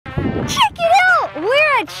Check it out!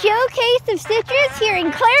 We're at Showcase of Citrus here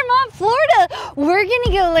in Claremont, Florida. We're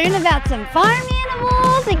gonna go learn about some farm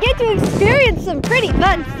animals and get to experience some pretty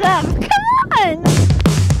fun stuff. Come on!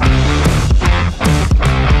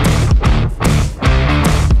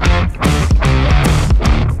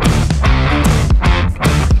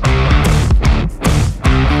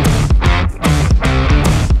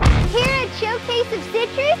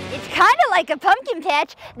 Like a pumpkin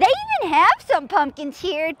patch. They even have some pumpkins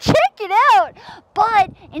here. Check it out. But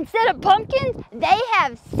instead of pumpkins, they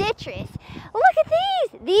have citrus. Look at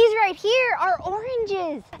these. These right here are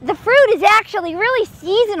oranges. The fruit is actually really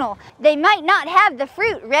seasonal. They might not have the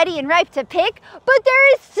fruit ready and ripe to pick, but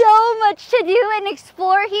there is so much to do and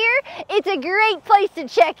explore here. It's a great place to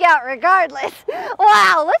check out regardless.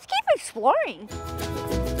 Wow, let's keep exploring.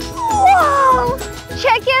 Whoa!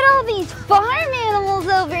 Check out all these farm animals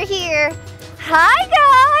over here. Hi,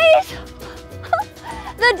 guys!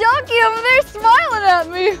 The donkey over there smiling at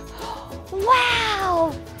me.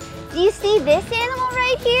 Wow! Do you see this animal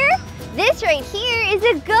right here? This right here is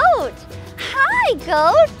a goat. Hi,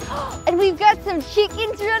 goat! And we've got some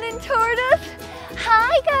chickens running toward us.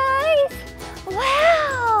 Hi, guys!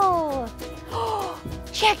 Wow!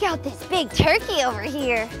 Check out this big turkey over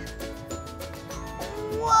here.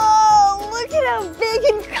 Whoa, look at how big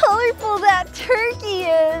and colorful that turkey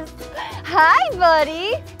is. Hi,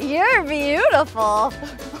 buddy. You're beautiful.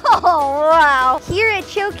 Oh, wow. Here at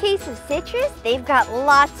Showcase of Citrus, they've got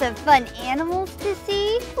lots of fun animals to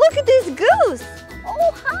see. Look at this goose.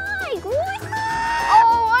 Oh, hi, goose.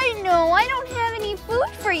 Oh, I know. I don't have any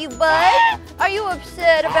food for you, bud. Are you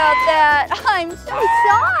upset about that? I'm so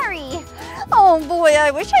sorry. Oh, boy,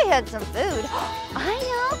 I wish I had some food. I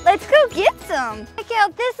know. Let's go get some. Check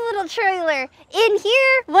out this little trailer. In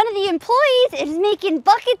here, one of the employees is making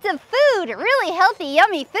buckets of food. Really healthy,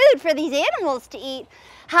 yummy food for these animals to eat.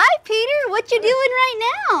 Hi, Peter. What you doing right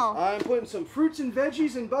now? I'm putting some fruits and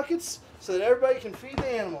veggies in buckets so that everybody can feed the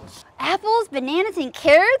animals. Apples, bananas, and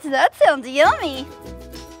carrots? That sounds yummy.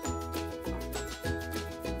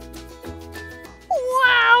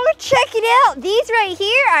 Wow, check it out. These right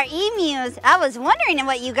here are emus. I was wondering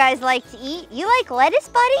what you guys like to eat. You like lettuce,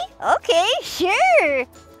 buddy? Okay, sure.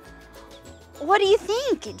 What do you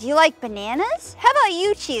think? Do you like bananas? How about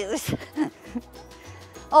you choose?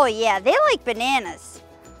 Oh yeah, they like bananas.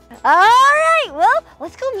 All right, well,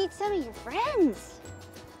 let's go meet some of your friends.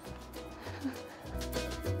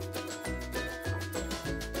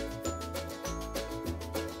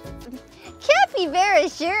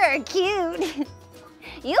 Capybaras sure are cute.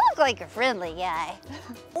 You look like a friendly guy.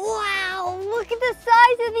 Wow, look at the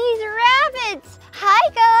size of these rabbits. Hi,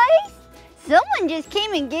 guys. Someone just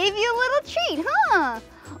came and gave you a little treat, huh?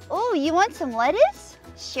 Oh, you want some lettuce?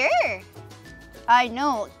 Sure. I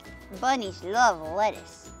know, bunnies love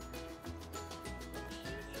lettuce.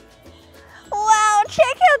 Wow,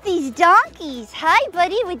 check out these donkeys. Hi,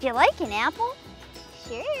 buddy, would you like an apple?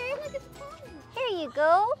 Sure, look at the pony. Here you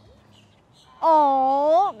go.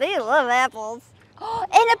 Oh, they love apples.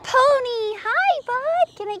 And a pony. Hi,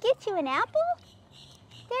 bud. Can I get you an apple?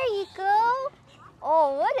 There you go.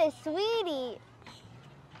 Oh, what a sweetie.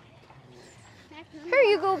 Here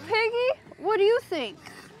you go, Piggy. What do you think?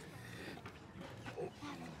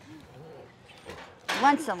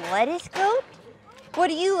 Want some lettuce, goat? What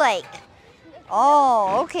do you like?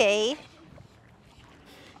 Oh, okay.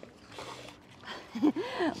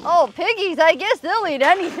 Oh, piggies, I guess they'll eat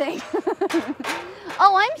anything.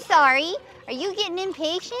 Oh, I'm sorry. Are you getting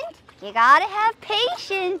impatient? You gotta have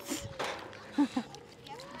patience.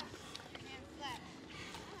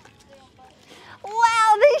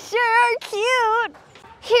 Wow, they sure are cute.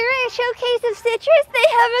 Here at Showcase of Citrus, they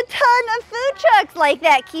have a ton of food trucks like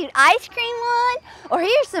that cute ice cream one, or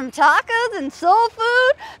here's some tacos and soul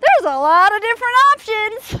food. There's a lot of different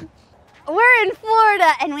options. We're in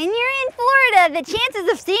Florida, and when you're in Florida, the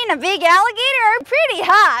chances of seeing a big alligator are pretty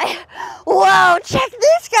high. Whoa, check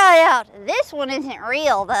this guy out. This one isn't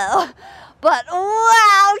real, though. But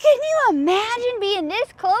wow, can you imagine being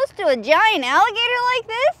this close to a giant alligator like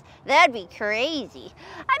this? That'd be crazy.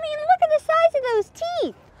 I mean, look at the size of those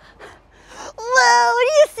teeth. Whoa, do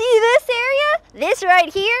you see this area? This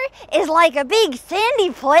right here is like a big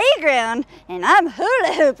sandy playground, and I'm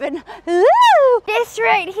hula hooping. Woo! This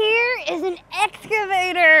right here is an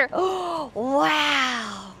excavator. Oh,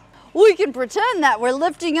 wow. We can pretend that we're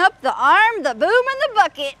lifting up the arm, the boom, and the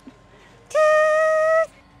bucket.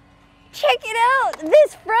 Check it out.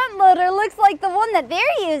 This front loader looks like the one that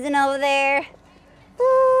they're using over there.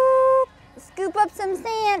 Woo! Scoop up some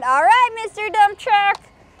sand. All right, Mr. Dump Truck.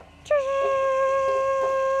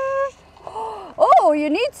 Oh, you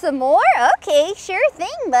need some more? Okay, sure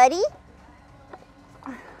thing, buddy.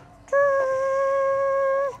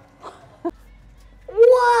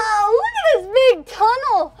 Wow, look at this big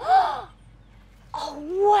tunnel. Oh,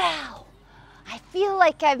 wow. I feel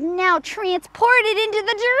like I've now transported into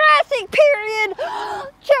the Jurassic period.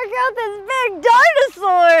 Check out this big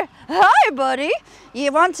dinosaur. Hi, buddy.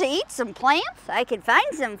 You want to eat some plants? I can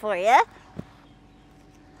find some for you.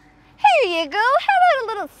 Here you go. How about a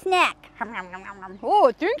little snack?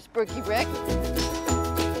 Oh, thanks, Brecky Breck.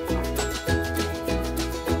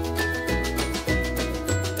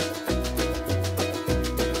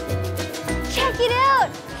 Check it out.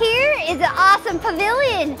 Here is an awesome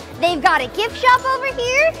pavilion. They've got a gift shop over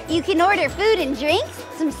here. You can order food and drinks,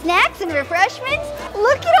 some snacks and refreshments.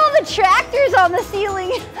 Look at all the tractors on the ceiling.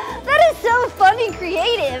 That is so fun and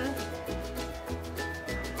creative.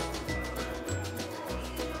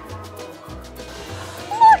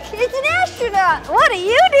 Look, it's an astronaut. What are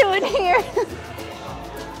you doing here?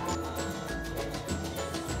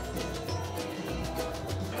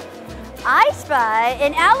 I spy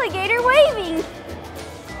an alligator waving.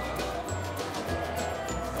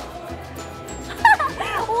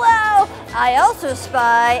 Wow, I also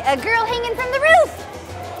spy a girl hanging from the roof.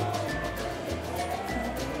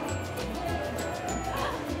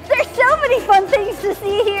 There's so many fun things to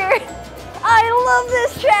see here. I love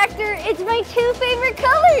this tractor. It's my two favorite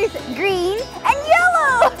colors, green and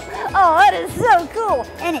yellow. Oh, that is so cool,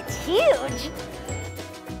 and it's huge.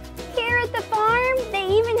 Here at the farm, they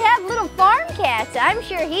even have little farm cats. I'm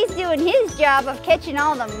sure he's doing his job of catching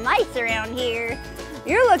all the mice around here.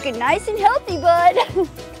 You're looking nice and healthy, bud.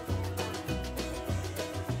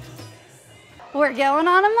 We're going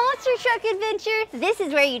on a monster truck adventure. This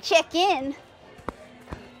is where you check in.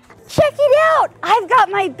 Check it out! I've got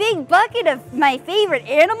my big bucket of my favorite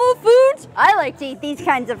animal foods. I like to eat these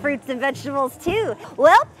kinds of fruits and vegetables too.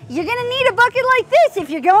 Well, you're gonna need a bucket like this if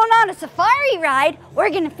you're going on a safari ride. We're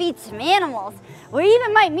gonna feed some animals. We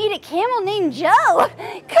even might meet a camel named Joe.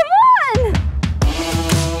 Come on!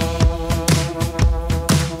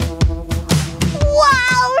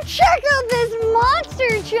 Wow, check out this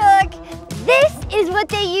monster truck. This is what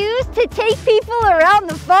they use to take people around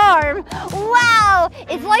the farm. Wow,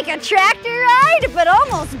 it's like a tractor ride, but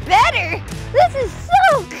almost better. This is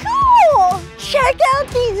so cool. Check out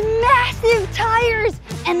these massive tires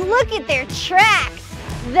and look at their tracks.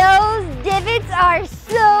 Those divots are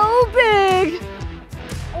so big.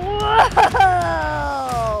 Whoa,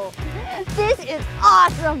 this is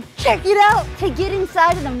awesome. Check it out. To get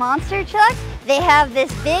inside of the monster truck, they have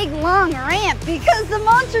this big long ramp because the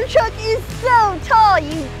monster truck is so tall.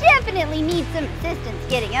 You definitely need some assistance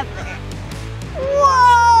getting up there.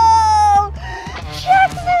 Whoa!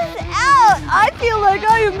 Check this out! I feel like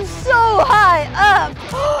I am so high up.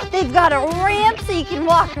 They've got a ramp so you can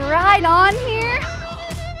walk right on here.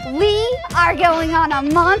 We are going on a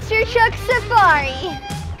monster truck safari.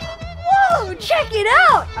 Whoa, check it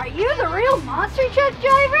out! Are you the real monster truck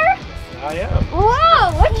driver? I am.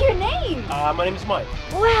 Whoa, what's your name? My name is Mike.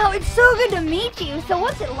 Wow, it's so good to meet you. So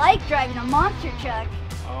what's it like driving a monster truck?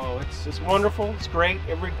 Oh, it's wonderful. It's great.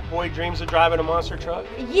 Every boy dreams of driving a monster truck.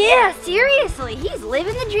 Yeah, seriously, he's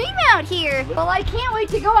living the dream out here. Well, I can't wait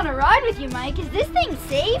to go on a ride with you, Mike. Is this thing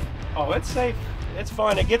safe? Oh, it's safe. It's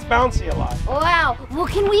fun. It gets bouncy a lot. Wow, well,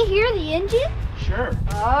 can we hear the engine? Sure.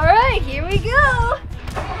 All right, here we go.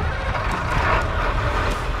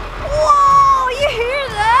 Whoa, you hear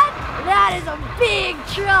that? That is a big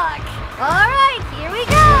truck. All right, here we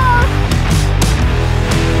go.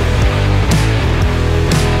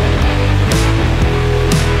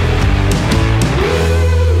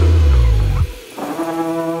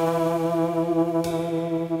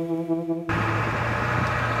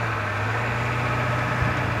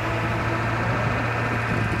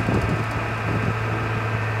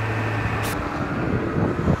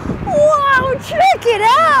 Whoa, check it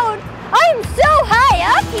out. I'm so high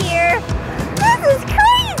up here. This is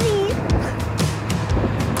crazy!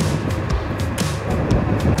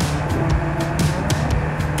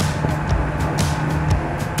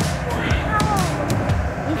 Wow!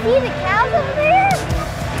 You see the cows over there?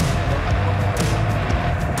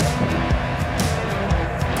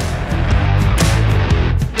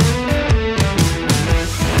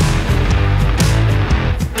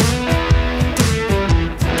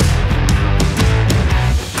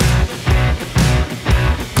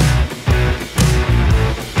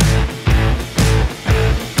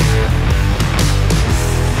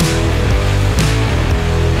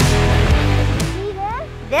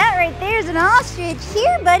 That right there is an ostrich.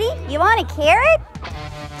 Here, buddy, you want a carrot?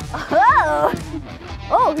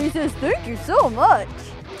 Oh, he says thank you so much.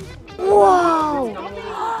 Whoa!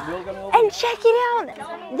 And check it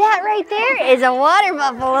out. That right there is a water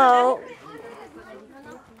buffalo.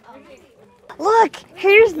 Look,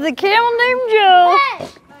 here's the camel named Joe.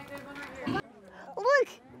 Look,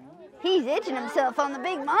 he's itching himself on the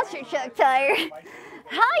big monster truck tire.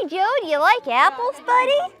 Hi, Joe. Do you like apples,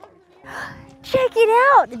 buddy? Check it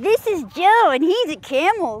out. This is Joe, and he's a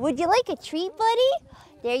camel. Would you like a treat, buddy?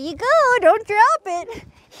 There you go. Don't drop it.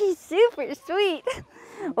 He's super sweet.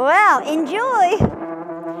 Wow, enjoy.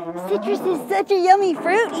 Citrus is such a yummy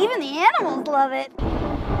fruit. Even the animals love it.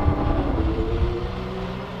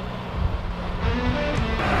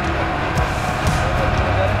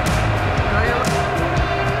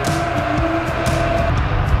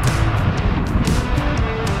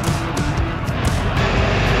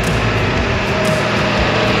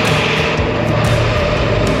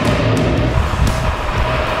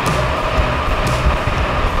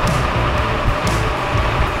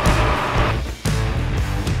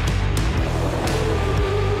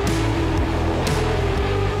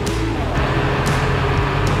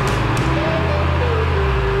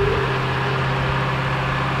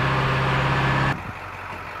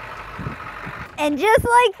 And just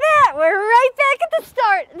like that, we're right back at the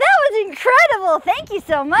start. That was incredible. Thank you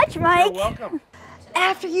so much, Mike. You're welcome.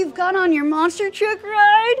 After you've gone on your monster truck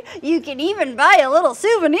ride, you can even buy a little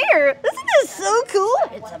souvenir. Isn't this so cool?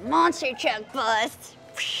 It's a monster truck bus.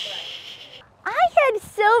 I had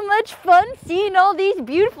so much fun seeing all these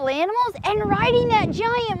beautiful animals and riding that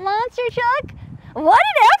giant monster truck. What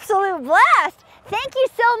an absolute blast. Thank you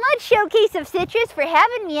so much, Showcase of Citrus, for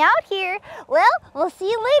having me out here. Well, we'll see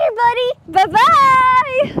you later, buddy.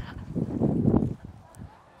 Bye-bye.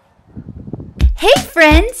 Hey,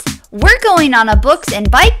 friends. We're going on a books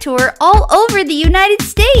and bike tour all over the United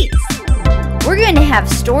States. We're going to have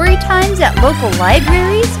story times at local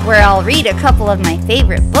libraries where I'll read a couple of my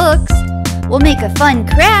favorite books. We'll make a fun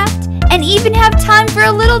craft and even have time for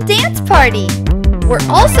a little dance party. We're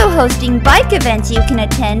also hosting bike events you can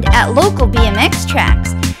attend at local BMX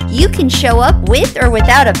tracks. You can show up with or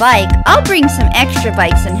without a bike. I'll bring some extra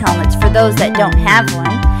bikes and helmets for those that don't have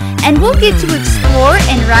one. And we'll get to explore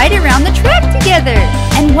and ride around the track together.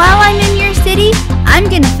 And while I'm in your city, I'm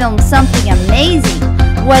going to film something amazing.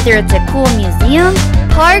 Whether it's a cool museum,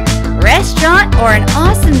 park, restaurant, or an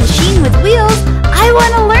awesome machine with wheels, I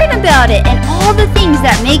want to learn about it and all the things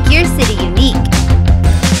that make your city unique.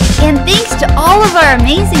 And thanks to all of our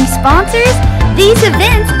amazing sponsors, these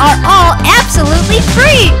events are all absolutely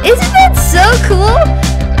free. Isn't that so cool?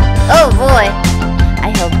 Oh boy,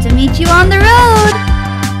 I hope to meet you on the road.